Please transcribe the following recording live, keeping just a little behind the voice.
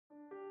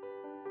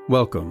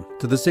Welcome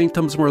to the St.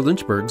 Thomas More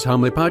Lynchburg's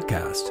Homily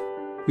Podcast.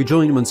 We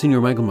join Monsignor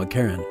Michael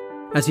McCarran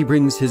as he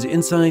brings his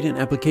insight and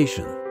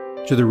application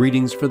to the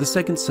readings for the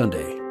second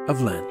Sunday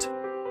of Lent.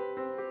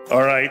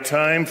 All right,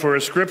 time for a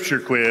scripture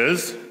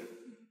quiz.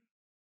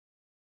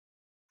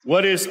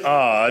 What is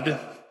odd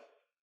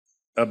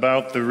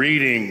about the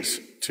readings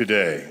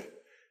today?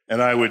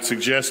 And I would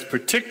suggest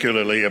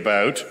particularly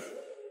about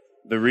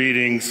the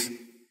readings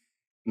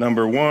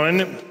number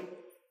 1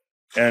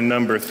 and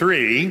number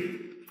 3,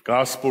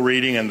 Gospel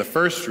reading and the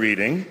first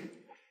reading. In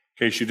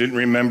case you didn't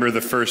remember the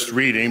first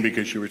reading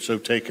because you were so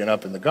taken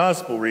up in the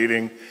Gospel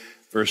reading,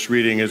 first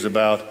reading is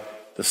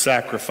about the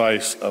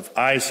sacrifice of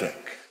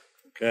Isaac,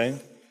 okay?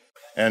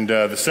 And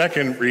the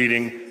second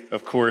reading,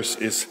 of course,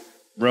 is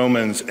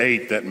Romans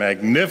 8, that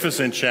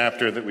magnificent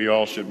chapter that we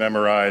all should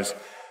memorize,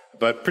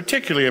 but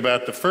particularly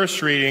about the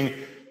first reading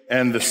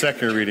and the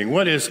second reading.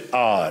 What is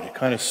odd? It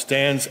kind of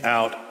stands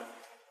out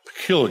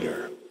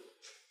peculiar.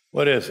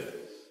 What is it?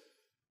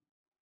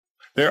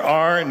 There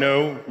are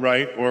no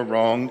right or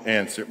wrong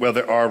answer. Well,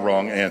 there are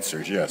wrong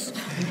answers, yes,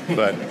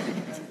 but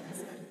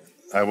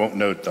I won't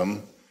note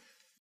them.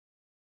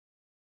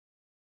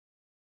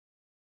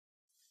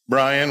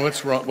 Brian,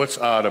 what's wrong? What's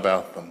odd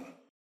about them?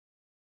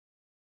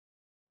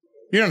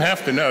 You don't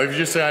have to know. If you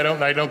just say I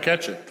don't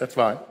catch it, that's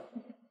fine.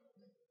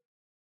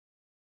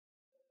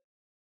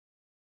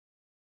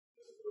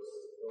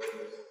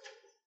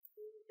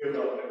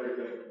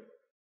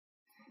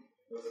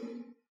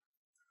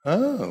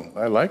 Oh,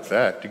 I like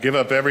that. To give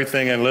up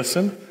everything and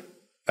listen?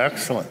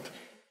 Excellent.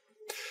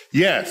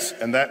 Yes,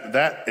 and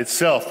that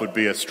itself would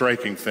be a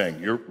striking thing.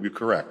 You're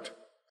correct.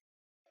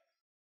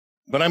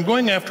 But I'm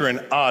going after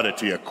an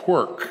oddity, a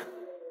quirk,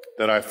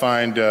 that I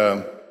find,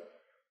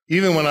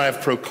 even when I've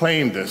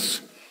proclaimed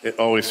this, it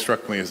always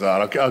struck me as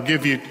odd. I'll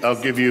give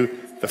you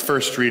the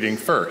first reading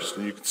first,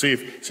 and you can see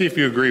if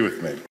you agree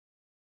with me.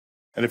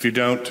 And if you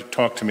don't,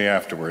 talk to me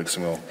afterwards,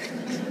 and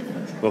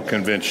we'll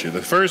convince you.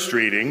 The first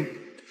reading.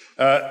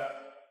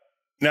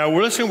 Now,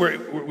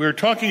 we're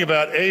talking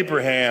about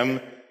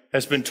Abraham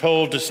has been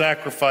told to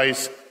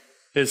sacrifice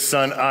his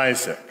son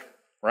Isaac,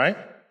 right?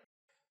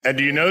 And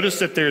do you notice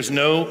that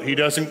he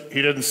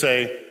doesn't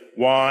say,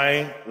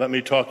 why? Let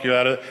me talk you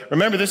out of it.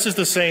 Remember, this is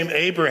the same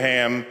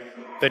Abraham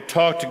that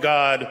talked to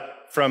God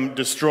from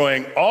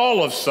destroying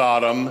all of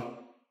Sodom,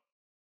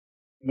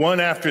 one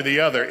after the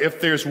other. If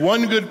there's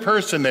one good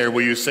person there,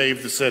 will you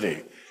save the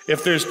city?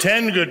 If there's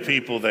 10 good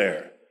people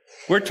there.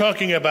 We're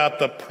talking about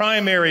the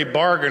primary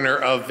bargainer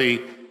of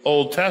the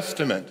Old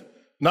Testament,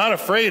 not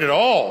afraid at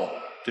all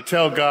to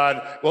tell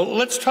God, well,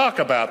 let's talk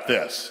about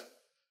this.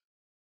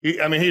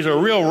 He's a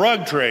real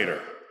rug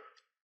trader,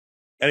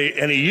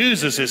 and he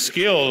uses his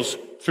skills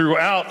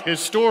throughout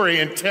his story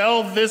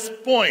until this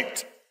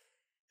point.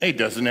 He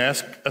doesn't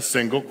ask a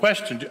single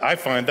question. I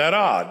find that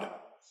odd.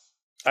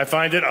 I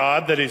find it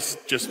odd that he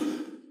just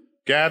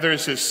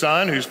gathers his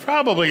son, who's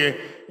probably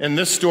in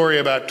this story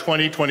about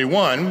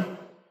 21,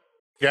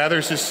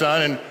 gathers his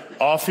son, and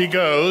off he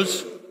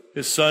goes,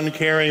 his son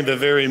carrying the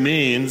very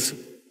means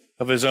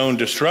of his own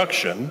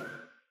destruction,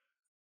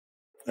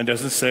 and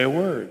doesn't say a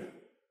word.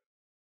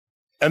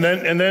 And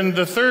then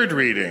the third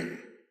reading,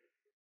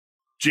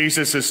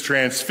 Jesus is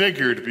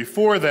transfigured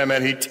before them,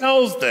 and he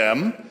tells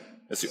them,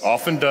 as he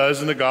often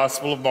does in the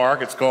Gospel of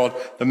Mark, it's called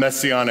the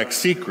Messianic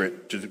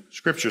secret to the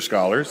Scripture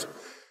scholars,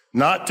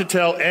 not to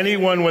tell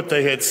anyone what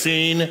they had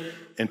seen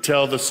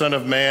until the Son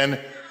of Man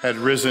had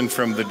risen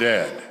from the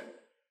dead.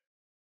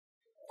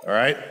 All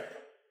right?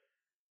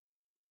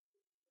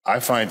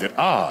 I find it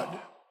odd,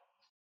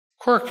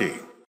 quirky,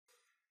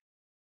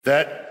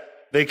 that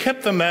they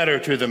kept the matter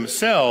to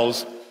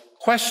themselves,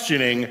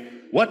 questioning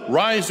what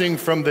rising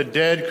from the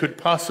dead could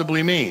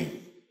possibly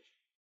mean.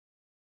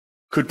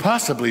 Could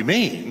possibly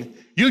mean?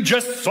 You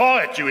just saw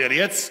it, you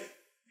idiots.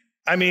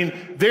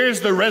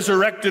 There's the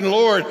resurrected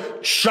Lord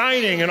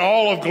shining in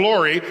all of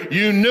glory.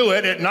 You knew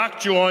it. It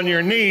knocked you on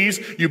your knees.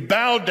 You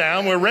bowed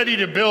down. We're ready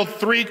to build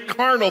 3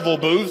 carnival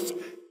booths.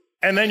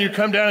 And then you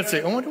come down and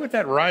say, I wonder what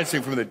that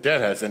rising from the dead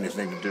has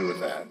anything to do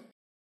with that.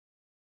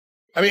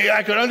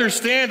 I could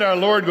understand our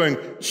Lord going,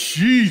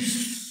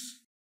 jeez,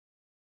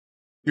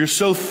 you're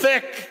so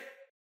thick.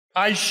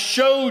 I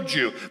showed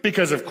you.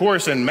 Because, of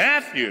course, in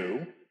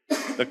Matthew,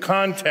 the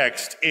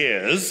context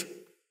is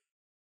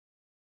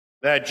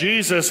that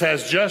Jesus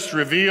has just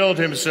revealed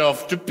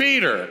himself to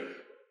Peter.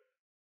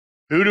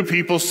 Who do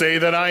people say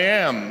that I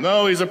am?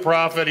 No, he's a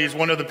prophet. He's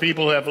one of the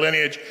people who have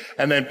lineage.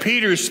 And then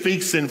Peter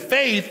speaks in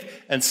faith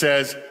and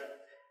says,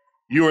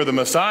 you are the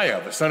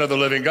Messiah, the Son of the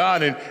living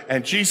God.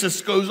 And Jesus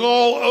goes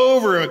all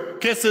over him,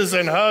 kisses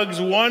and hugs.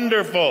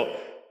 Wonderful.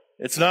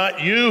 It's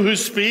not you who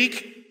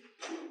speak.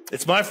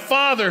 It's my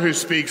Father who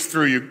speaks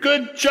through you.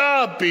 Good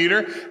job,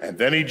 Peter. And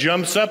then he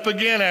jumps up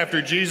again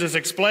after Jesus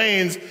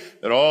explains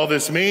that all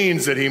this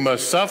means that he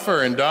must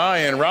suffer and die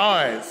and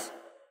rise.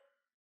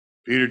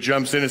 Peter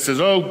jumps in and says,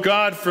 oh,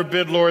 God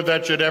forbid, Lord,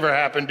 that should ever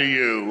happen to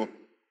you.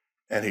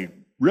 And he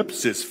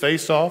rips his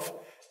face off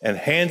and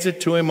hands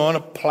it to him on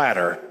a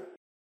platter.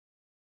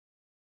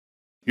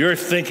 You're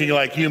thinking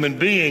like human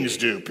beings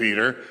do,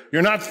 Peter.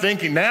 You're not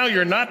thinking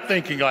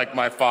like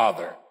my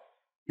Father.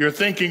 You're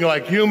thinking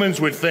like humans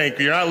would think.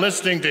 You're not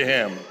listening to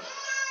him.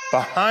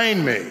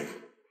 Behind me.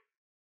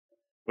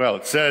 Well,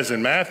 it says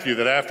in Matthew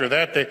that after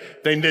that,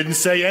 they didn't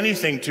say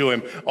anything to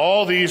him.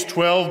 All these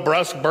 12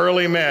 brusque,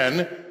 burly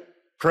men,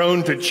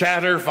 prone to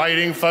chatter,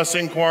 fighting,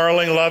 fussing,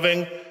 quarreling,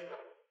 loving,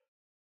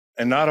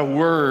 and not a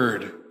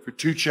word for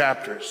 2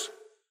 chapters.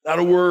 Not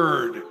a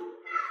word.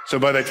 So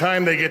by the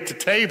time they get to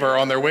Tabor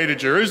on their way to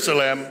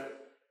Jerusalem,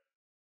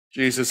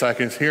 Jesus, I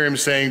can hear him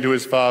saying to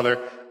his Father,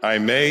 I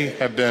may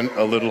have been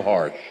a little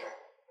harsh.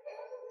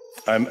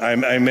 I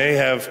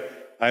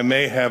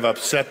may have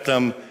upset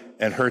them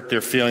and hurt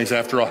their feelings.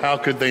 After all, how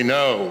could they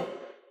know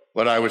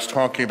what I was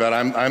talking about?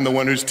 I'm the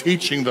one who's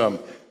teaching them.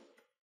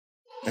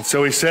 And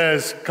so he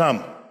says,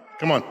 come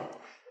on.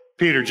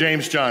 Peter,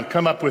 James, John,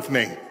 come up with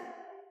me.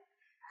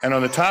 And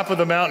on the top of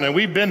the mountain, and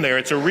we've been there,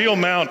 it's a real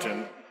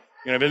mountain.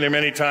 I've been there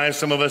many times.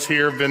 Some of us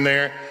here have been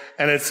there.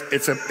 And it's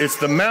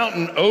the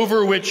mountain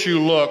over which you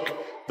look,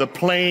 the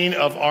plain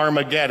of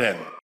Armageddon,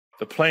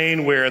 the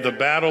plain where the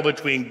battle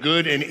between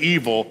good and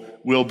evil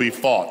will be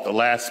fought, the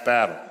last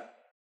battle.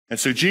 And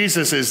so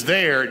Jesus is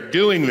there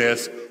doing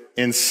this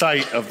in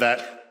sight of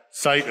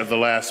the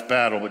last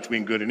battle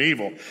between good and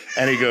evil.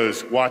 And he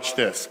goes, watch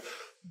this.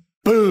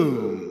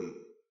 Boom.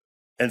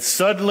 And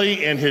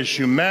suddenly in his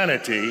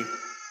humanity,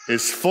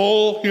 his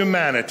full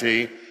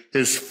humanity,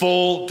 his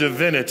full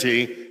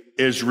divinity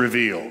is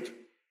revealed.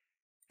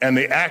 And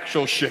the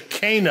actual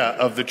Shekinah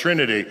of the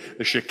Trinity,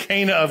 the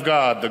Shekinah of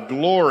God, the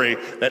glory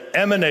that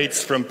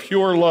emanates from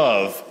pure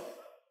love,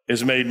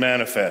 is made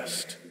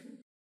manifest.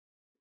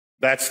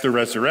 That's the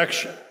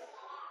resurrection.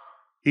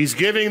 He's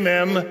giving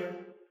them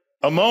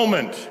a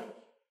moment.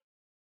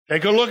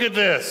 Take a look at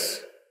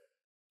this.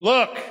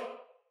 Look,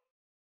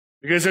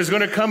 because there's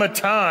going to come a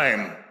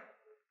time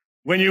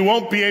when you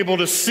won't be able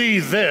to see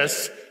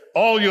this.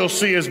 All you'll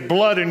see is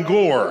blood and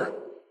gore.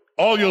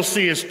 All you'll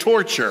see is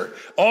torture.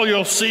 All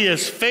you'll see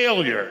is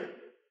failure.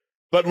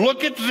 But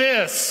look at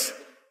this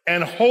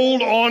and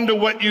hold on to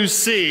what you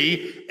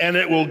see, and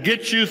it will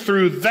get you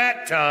through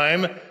that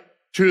time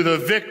to the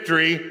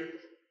victory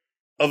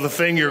of the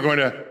thing you're going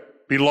to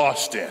be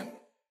lost in.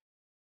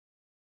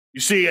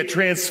 You see, a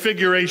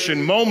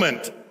transfiguration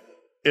moment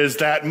is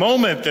that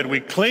moment that we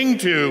cling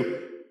to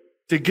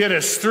get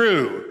us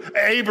through.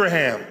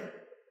 Abraham,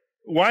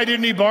 why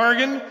didn't he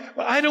bargain?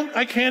 Well,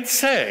 I can't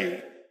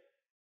say.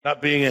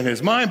 Not being in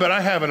his mind, but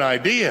I have an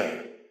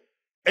idea.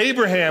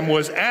 Abraham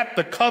was at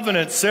the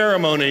covenant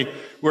ceremony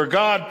where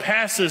God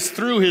passes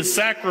through his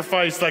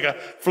sacrifice like a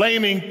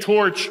flaming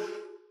torch,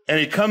 and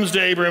he comes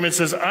to Abraham and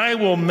says, I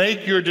will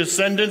make your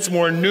descendants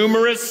more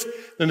numerous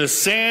than the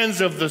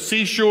sands of the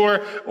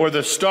seashore or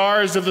the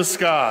stars of the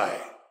sky.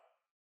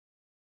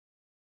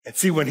 And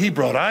see, when he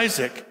brought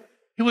Isaac,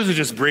 he wasn't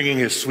just bringing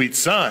his sweet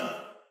son.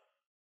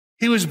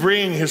 He was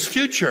bringing his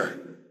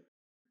future.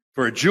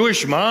 For a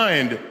Jewish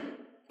mind,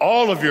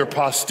 all of your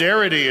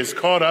posterity is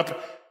caught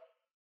up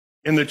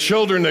in the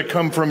children that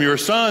come from your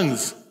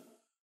sons.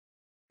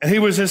 And he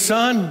was his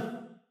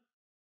son.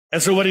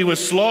 And so what he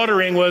was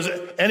slaughtering was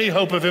any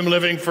hope of him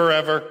living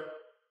forever,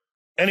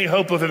 any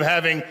hope of him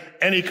having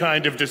any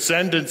kind of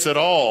descendants at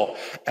all.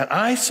 And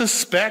I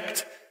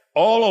suspect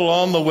all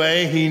along the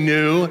way he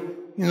knew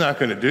he's not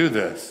going to do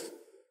this.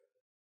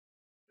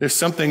 There's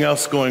something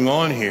else going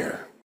on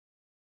here.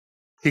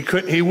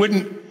 He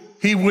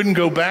wouldn't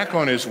go back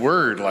on his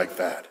word like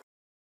that.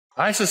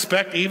 I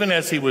suspect even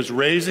as he was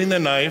raising the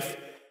knife,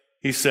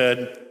 he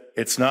said,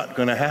 it's not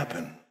going to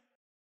happen.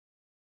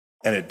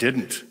 And it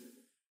didn't.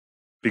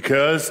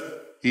 Because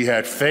he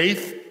had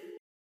faith,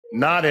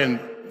 not in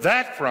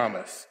that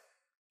promise,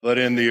 but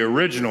in the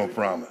original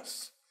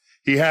promise.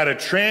 He had a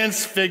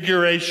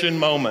transfiguration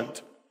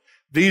moment.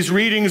 These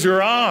readings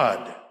are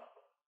odd.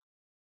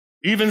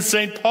 Even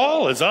St.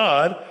 Paul is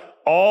odd.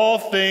 All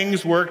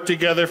things work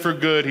together for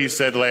good, he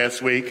said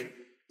last week.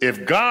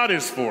 If God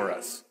is for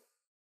us,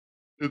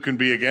 who can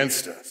be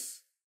against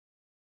us?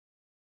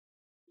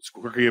 What's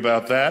quirky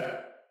about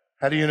that?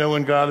 How do you know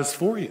when God is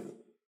for you?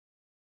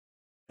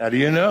 How do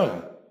you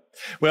know?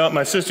 Well,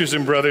 my sisters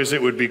and brothers,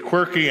 it would be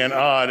quirky and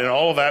odd, and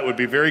all of that would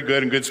be very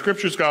good and good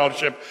scripture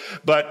scholarship.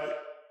 But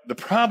the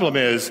problem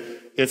is,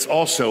 it's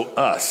also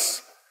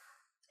us.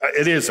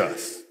 It is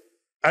us.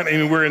 I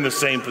mean, we're in the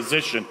same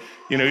position,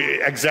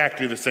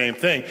 exactly the same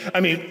thing.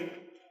 I mean,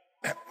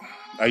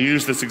 I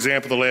used this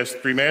example the last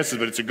 3 Masses,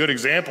 but it's a good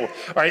example.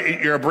 All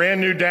right, you're a brand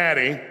new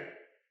daddy.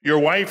 Your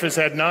wife has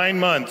had 9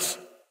 months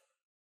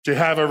to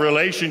have a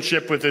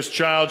relationship with this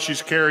child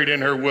she's carried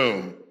in her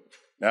womb.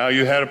 Now,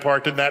 you had a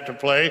part in that to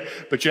play,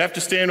 but you have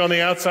to stand on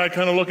the outside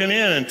kind of looking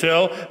in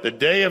until the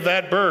day of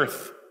that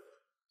birth.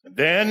 And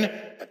then,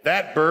 at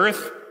that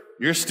birth,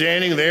 you're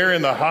standing there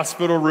in the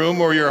hospital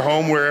room or your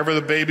home, wherever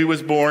the baby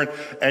was born,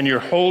 and you're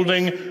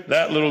holding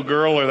that little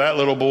girl or that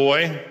little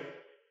boy.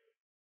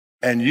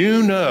 And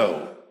you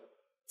know,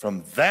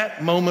 from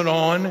that moment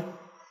on,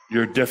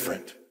 you're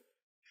different.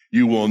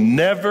 You will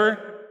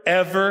never,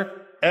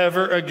 ever,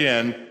 ever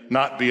again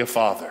not be a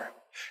father.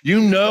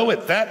 You know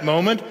at that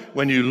moment,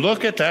 when you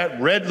look at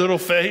that red little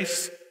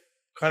face,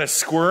 kind of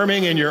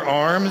squirming in your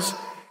arms,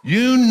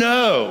 you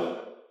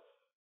know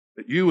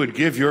that you would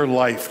give your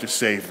life to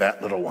save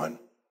that little one.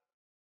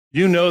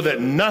 You know that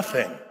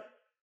nothing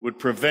would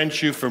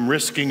prevent you from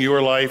risking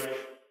your life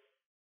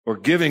or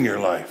giving your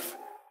life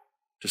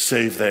to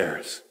save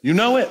theirs. You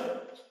know it,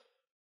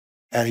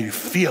 and you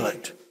feel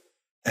it,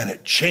 and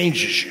it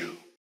changes you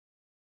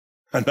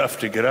enough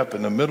to get up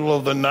in the middle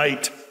of the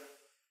night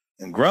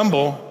and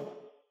grumble,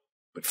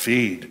 but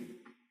feed.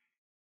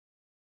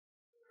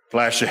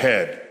 Flash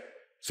ahead,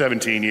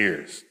 17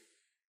 years.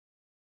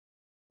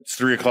 It's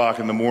 3 o'clock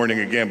in the morning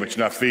again, but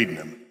you're not feeding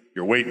him.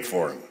 You're waiting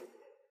for him.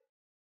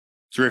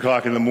 3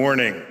 o'clock in the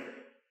morning,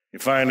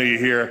 you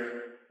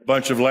hear a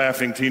bunch of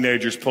laughing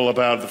teenagers pull up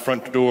out of the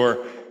front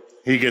door.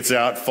 He gets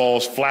out,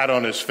 falls flat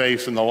on his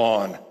face in the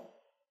lawn.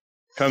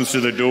 Comes to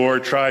the door,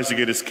 tries to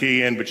get his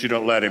key in, but you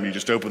don't let him. You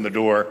just open the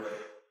door,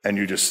 and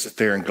you just stand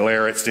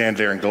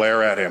there and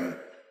glare at him.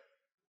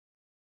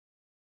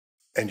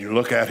 And you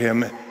look at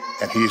him,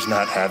 and he's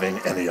not having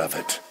any of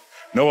it.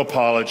 No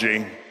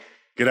apology.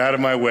 Get out of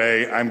my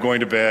way. I'm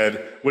going to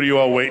bed. What are you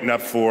all waiting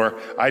up for?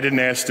 I didn't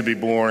ask to be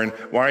born.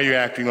 Why are you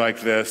acting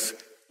like this?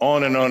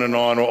 On and on and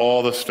on,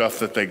 all the stuff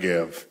that they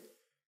give.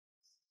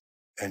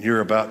 And you're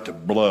about to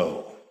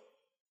blow.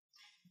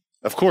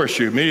 Of course,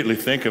 you immediately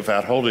think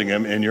about holding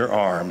him in your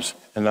arms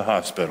in the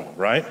hospital,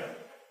 right?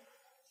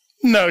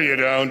 No, you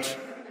don't.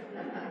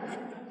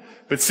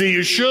 But see,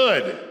 you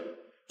should.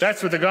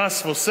 That's what the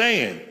gospel's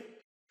saying.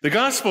 The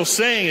gospel's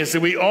saying is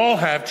that we all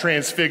have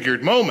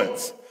transfigured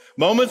moments.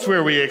 Moments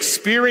where we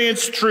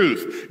experience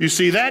truth. You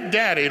see, that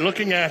daddy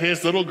looking at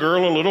his little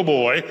girl or little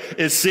boy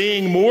is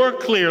seeing more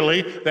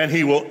clearly than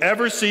he will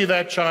ever see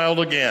that child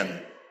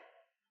again.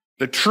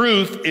 The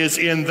truth is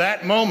in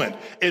that moment.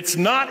 It's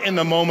not in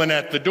the moment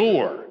at the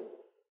door,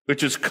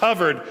 which is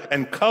covered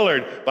and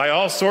colored by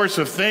all sorts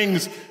of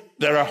things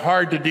that are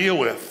hard to deal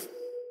with.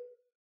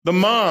 The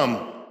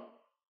mom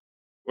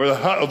or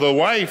the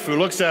wife who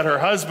looks at her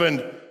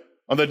husband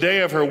on the day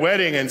of her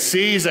wedding and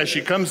sees as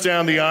she comes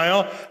down the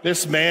aisle,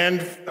 this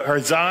man,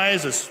 his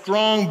eyes, a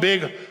strong,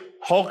 big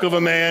hulk of a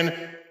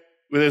man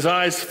with his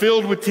eyes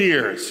filled with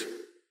tears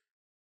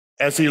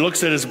as he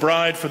looks at his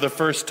bride for the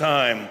first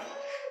time.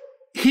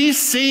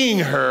 He's seeing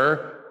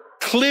her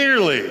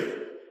clearly.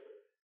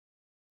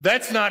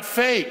 That's not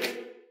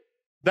fake.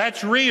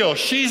 That's real.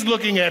 She's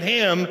looking at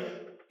him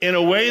in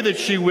a way that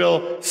she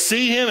will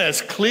see him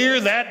as clear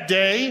that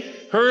day.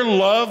 Her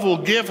love will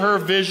give her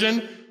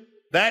vision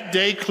that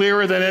day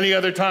clearer than any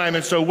other time.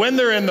 And so when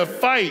they're in the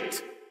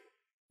fight,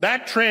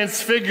 that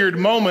transfigured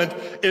moment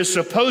is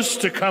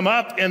supposed to come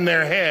up in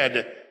their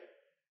head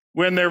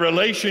when their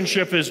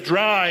relationship is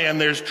dry and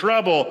there's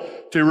trouble,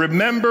 to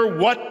remember,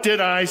 what did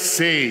I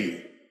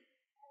see?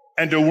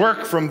 And to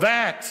work from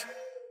that.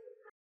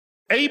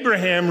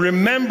 Abraham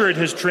remembered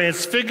his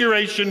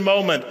transfiguration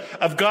moment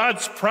of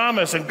God's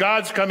promise and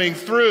God's coming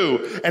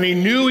through, and he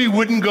knew he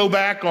wouldn't go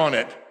back on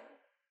it.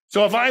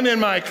 So if I'm in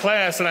my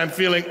class and I'm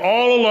feeling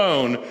all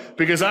alone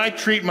because I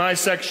treat my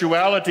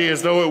sexuality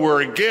as though it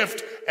were a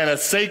gift and a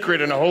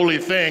sacred and a holy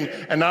thing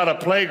and not a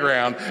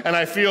playground, and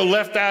I feel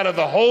left out of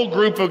the whole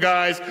group of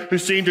guys who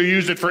seem to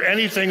use it for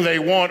anything they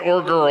want,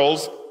 or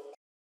girls,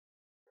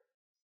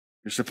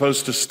 you're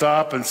supposed to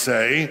stop and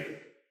say,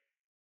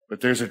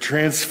 but there's a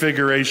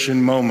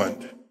transfiguration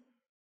moment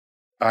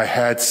I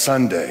had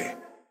Sunday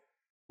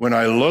when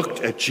I looked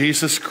at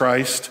Jesus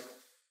Christ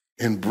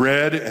in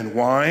bread and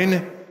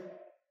wine,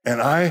 and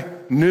I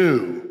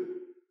knew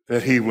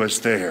that he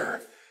was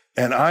there,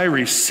 and I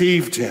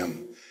received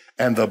him.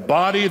 And the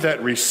body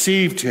that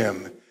received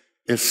him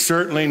is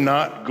certainly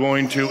not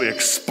going to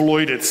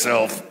exploit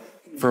itself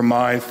for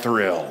my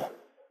thrill.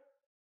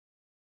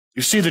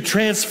 You see, the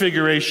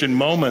transfiguration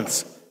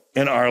moments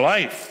in our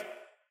life,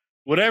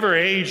 whatever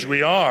age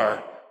we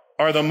are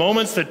the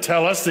moments that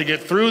tell us to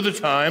get through the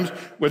times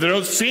where there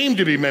don't seem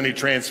to be many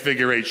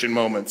transfiguration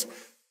moments.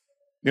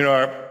 You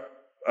know,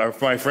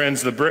 my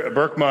friends, the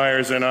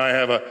Berkmeyers, and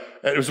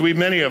I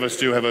many of us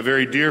do have a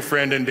very dear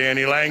friend in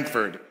Danny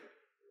Langford,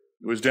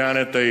 who was down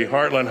at the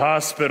Heartland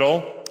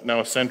Hospital, now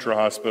a Centra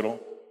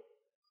Hospital.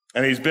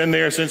 And he's been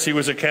there since he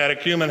was a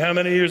catechumen. How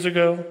many years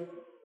ago?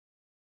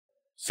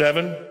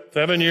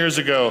 7 years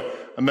ago,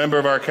 a member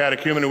of our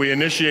catechumen, we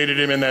initiated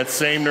him in that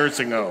same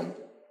nursing home.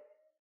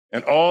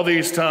 And all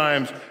these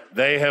times,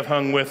 they have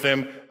hung with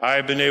him.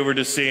 I've been able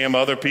to see him.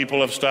 Other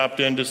people have stopped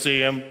in to see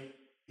him.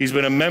 He's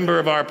been a member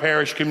of our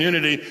parish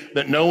community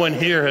that no one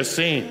here has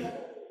seen.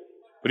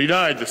 But he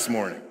died this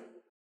morning.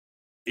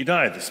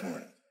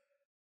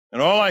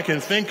 And all I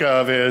can think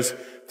of is,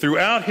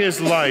 throughout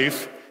his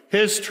life,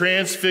 his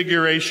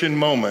transfiguration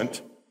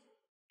moment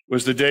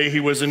was the day he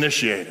was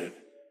initiated.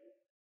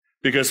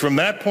 Because from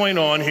that point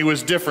on, he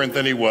was different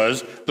than he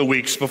was the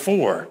weeks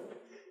before.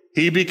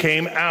 He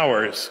became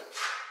ours.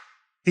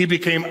 He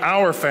became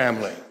our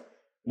family.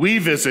 We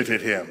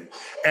visited him.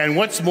 And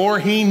what's more,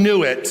 he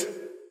knew it.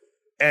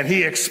 And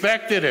he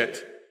expected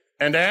it,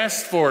 and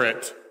asked for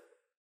it,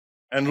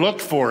 and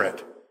looked for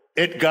it.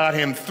 It got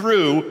him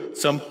through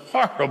some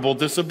horrible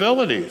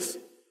disabilities.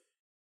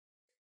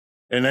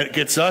 And it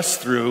gets us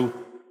through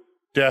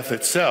death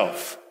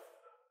itself.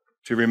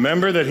 To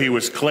remember that he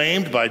was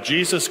claimed by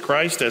Jesus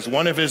Christ as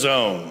one of his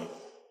own.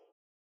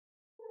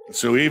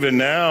 So even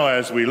now,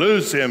 as we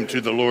lose him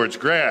to the Lord's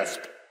grasp,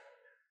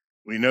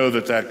 we know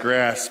that that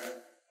grasp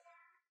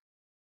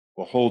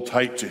will hold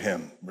tight to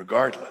him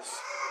regardless.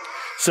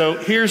 So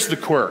here's the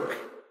quirk.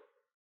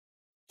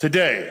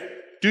 Today,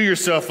 do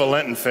yourself a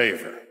Lenten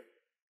favor.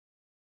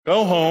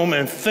 Go home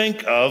and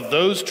think of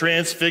those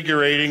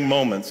transfigurating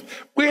moments.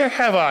 Where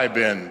have I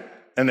been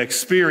an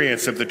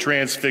experience of the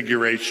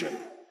transfiguration?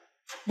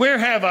 Where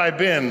have I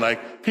been,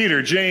 like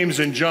Peter, James,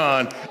 and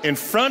John, in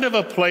front of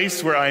a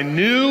place where I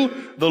knew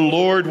the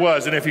Lord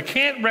was? And if you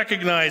can't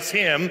recognize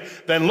him,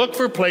 then look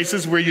for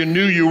places where you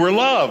knew you were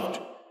loved.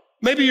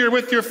 Maybe you're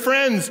with your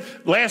friends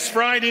last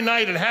Friday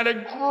night and had a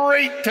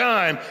great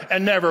time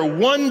and never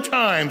one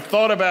time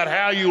thought about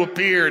how you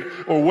appeared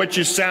or what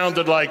you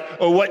sounded like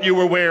or what you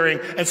were wearing.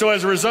 And so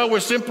as a result,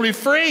 we're simply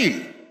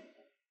free.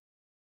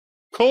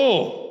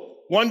 Cool.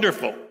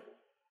 Wonderful.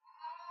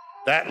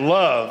 That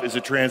love is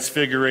a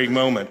transfiguring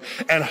moment.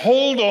 And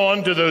hold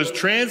on to those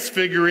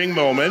transfiguring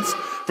moments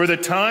for the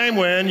time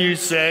when you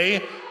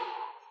say,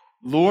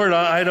 Lord,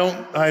 I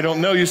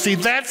don't know. You see,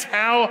 that's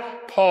how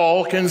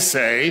Paul can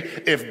say,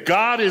 if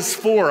God is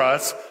for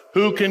us,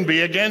 who can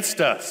be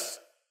against us?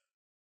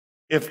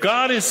 If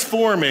God is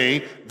for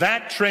me,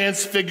 that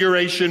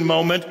transfiguration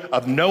moment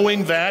of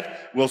knowing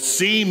that will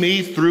see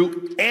me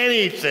through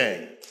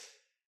anything.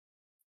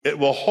 It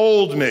will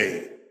hold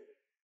me,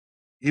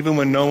 even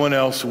when no one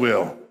else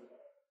will.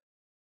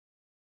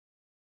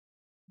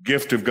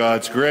 Gift of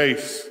God's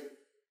grace,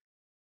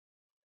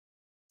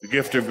 the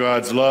gift of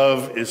God's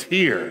love is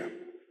here,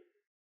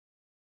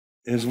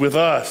 is with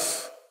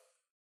us,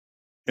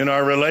 in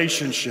our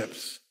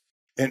relationships,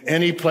 in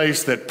any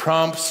place that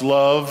prompts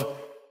love,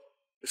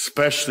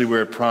 especially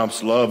where it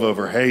prompts love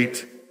over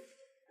hate,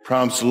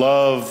 prompts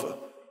love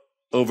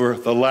over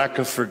the lack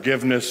of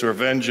forgiveness or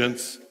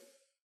vengeance.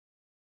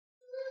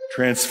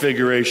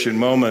 Transfiguration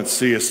moments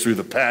see us through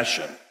the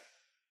passion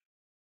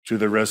to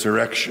the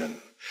resurrection.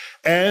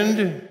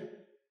 And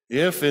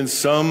if in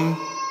some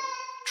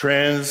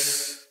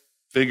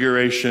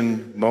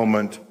transfiguration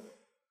moment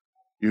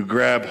you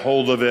grab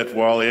hold of it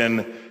while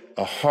in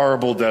a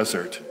horrible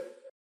desert,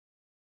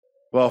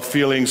 while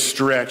feeling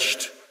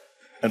stretched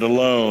and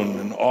alone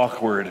and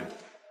awkward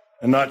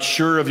and not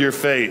sure of your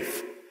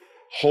faith,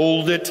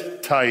 hold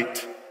it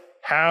tight.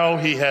 How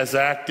he has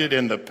acted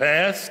in the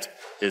past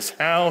is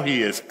how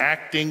he is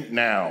acting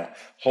now.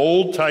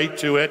 Hold tight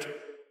to it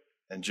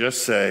and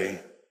just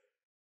say,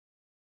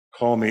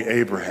 call me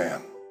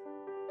Abraham.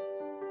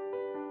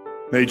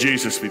 May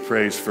Jesus be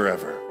praised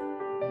forever.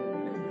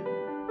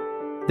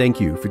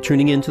 Thank you for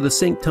tuning in to the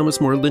St. Thomas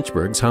More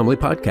Lynchburg's Homily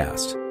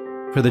Podcast.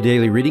 For the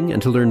daily reading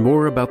and to learn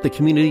more about the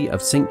community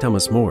of St.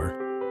 Thomas More,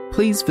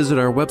 please visit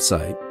our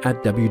website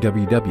at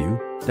www.stmva.org.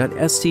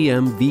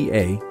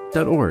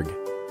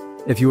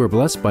 If you were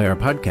blessed by our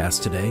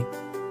podcast today,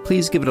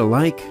 please give it a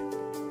like,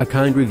 a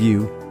kind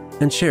review,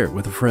 and share it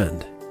with a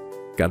friend.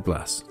 God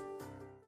bless.